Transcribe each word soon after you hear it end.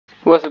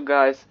What's up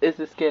guys, it's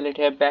theSklHit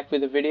here back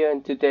with a video,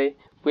 and today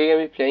we're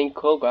gonna be playing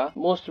Koga.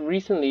 Most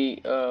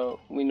recently,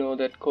 we know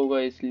that Koga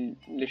is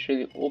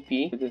literally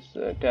OP with this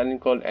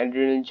talent called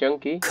Adrenaline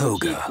Junkie.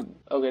 Koga.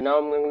 Okay, now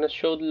I'm gonna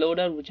show the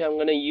loadout which I'm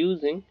gonna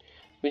use in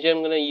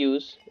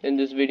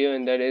this video,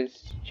 and that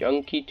is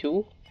Junkie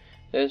 2.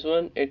 This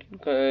one, it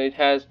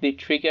has the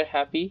trigger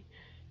happy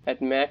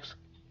at max,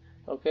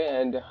 okay,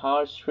 and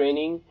harsh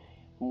training,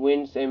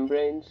 winds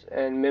embrace,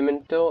 and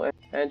memento,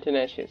 and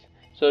tenacious.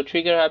 So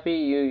trigger happy,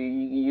 you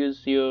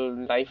use your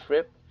life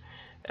rip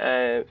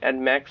at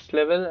max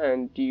level,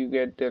 and you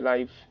get the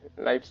life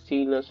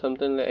steal or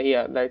something like,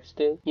 yeah, life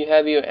steal. You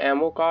have your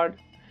ammo card,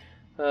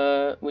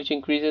 which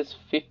increases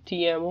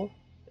 50 ammo,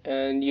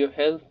 and your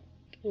health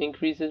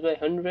increases by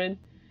 100.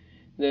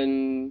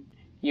 Then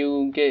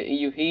you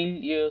heal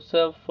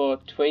yourself for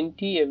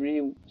 20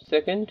 every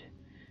second,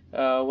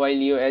 while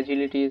your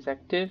agility is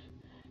active,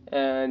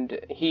 and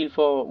heal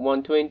for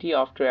 120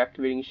 after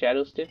activating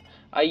shadow step.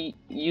 I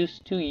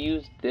used to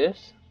use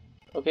this,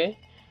 okay,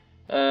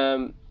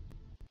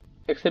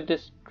 except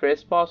this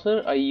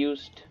trespasser I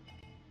used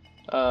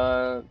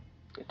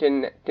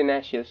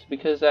tenacious,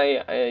 because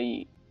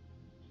I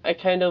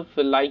kind of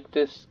like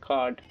this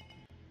card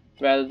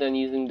rather than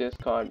using this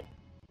card.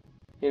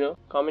 You know,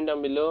 comment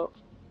down below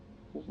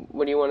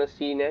what do you want to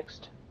see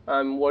next.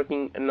 I'm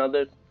working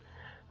another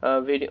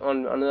video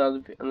on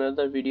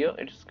another video.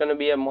 It's gonna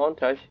be a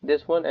montage,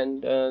 this one,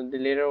 and the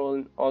later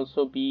will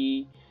also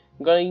be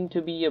going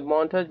to be a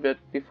montage. But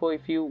before,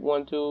 if you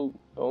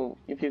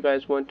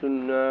guys want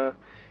to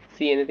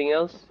see anything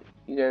else,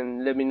 you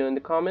can let me know in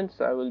the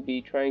comments. I will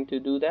be trying to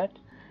do that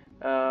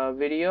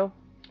video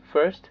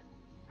first.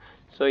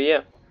 So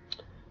yeah,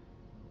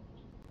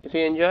 if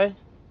you enjoy,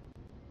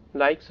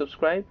 like,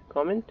 subscribe,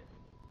 comment.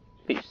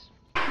 Peace.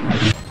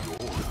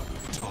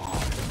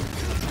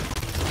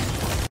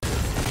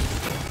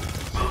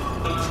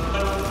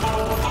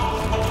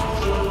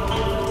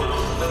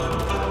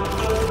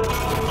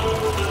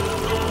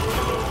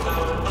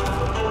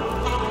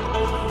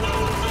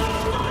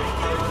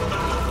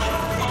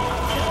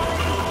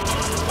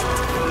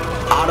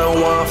 I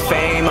don't want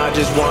fame, I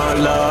just want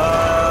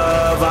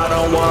love. I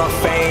don't want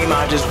fame,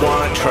 I just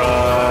want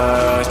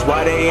trust.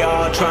 Why they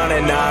all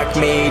tryna knock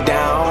me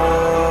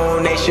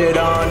down? They should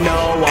all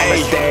know I'ma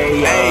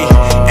stay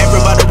up.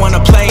 Everybody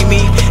wanna play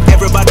me,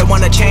 everybody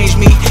wanna change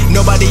me.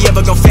 Nobody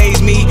ever gon'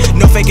 phase me.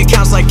 No fake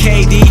accounts like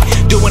KD,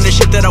 doing the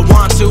shit that I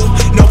want to.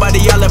 Nobody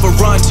I'll ever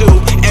run to.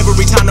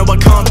 Every time that I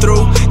come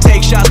through,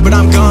 take shots but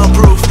I'm gun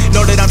proof.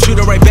 Know that I'm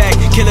shooting right back,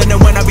 killing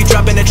them when I be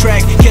dropping the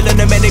track, killing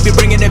them and they be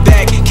bringing it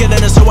back, killing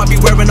them so I be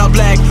wearing all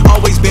black.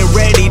 Always been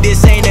ready,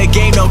 this ain't a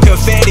game, no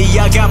confetti.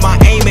 I got my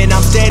aim and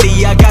I'm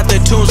steady. I got the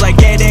tunes like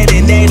Ed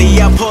and Eddie.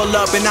 I pull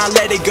up and I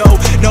let it go.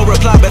 No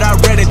reply but I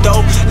read it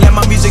though. Let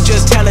my music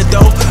just tell it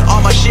though.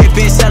 All my shit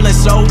been selling,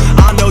 so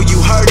I know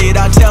you heard it.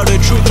 I tell the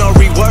truth, no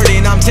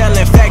rewording. I'm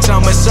telling facts,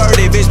 I'm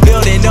assertive. It's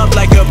building up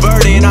like a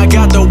burden. I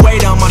got the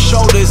weight on my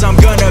shoulders. I'm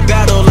gonna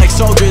battle like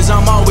soldiers.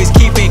 I'm always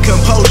keeping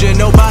composure.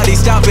 Nobody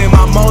stopping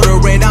my motor,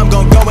 and I'm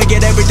gonna go and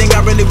get everything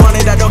I really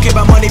wanted. I don't care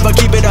about money, but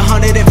keep it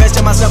 100. Invest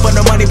in myself when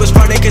the money was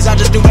fronted, cause I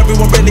just knew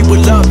everyone really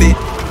would love it.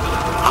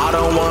 I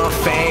don't want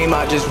fame,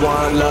 I just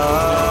want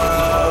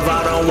love.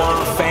 I don't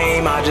want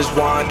fame, I just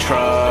want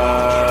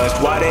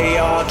trust. Why they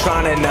all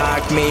tryna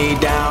knock me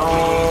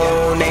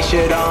down? They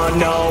should all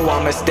know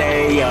I'ma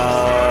stay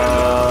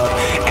up.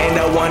 And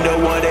I wonder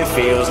what it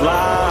feels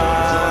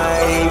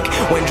like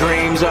when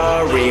dreams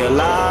are real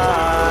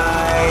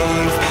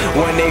life,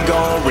 when they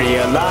gon'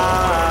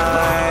 realize.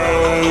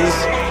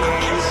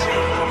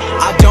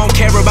 I don't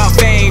care about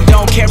fame,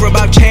 don't care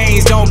about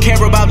chains, don't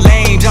care about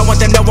lames. I want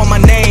them to know my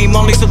name,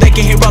 only so they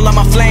can hear all of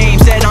my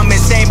flames. Said I'm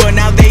insane, but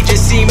now they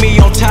just see me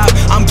on top.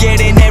 I'm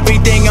getting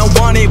everything I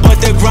wanted, but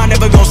the grind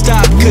never gon'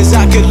 stop, cause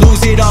I could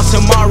lose it all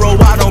tomorrow.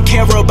 I don't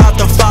care about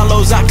the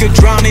follows, I could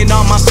drown in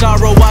all my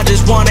sorrow. I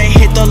just wanna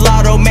hit the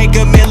lotto, make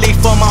a milli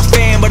for my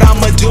fam, but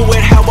I'ma do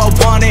it how I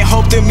want it.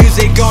 Hope the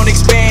music gon'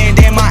 expand,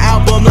 and my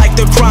album like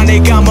the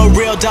Chronic. I'm a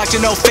real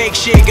doctor, no fake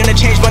shit. Gonna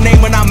change my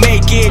name when I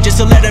make it, just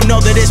to let them know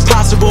that it's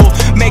possible.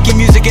 Making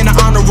music in an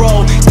honor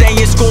roll, staying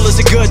in school is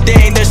a good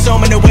thing. There's so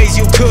many ways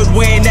you could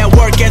win. That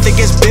work ethic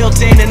is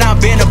built in, and I've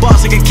been a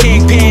boss like a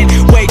kingpin.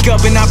 Wake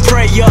up and I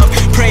pray up,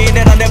 praying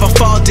that I never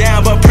fall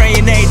down, but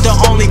praying ain't the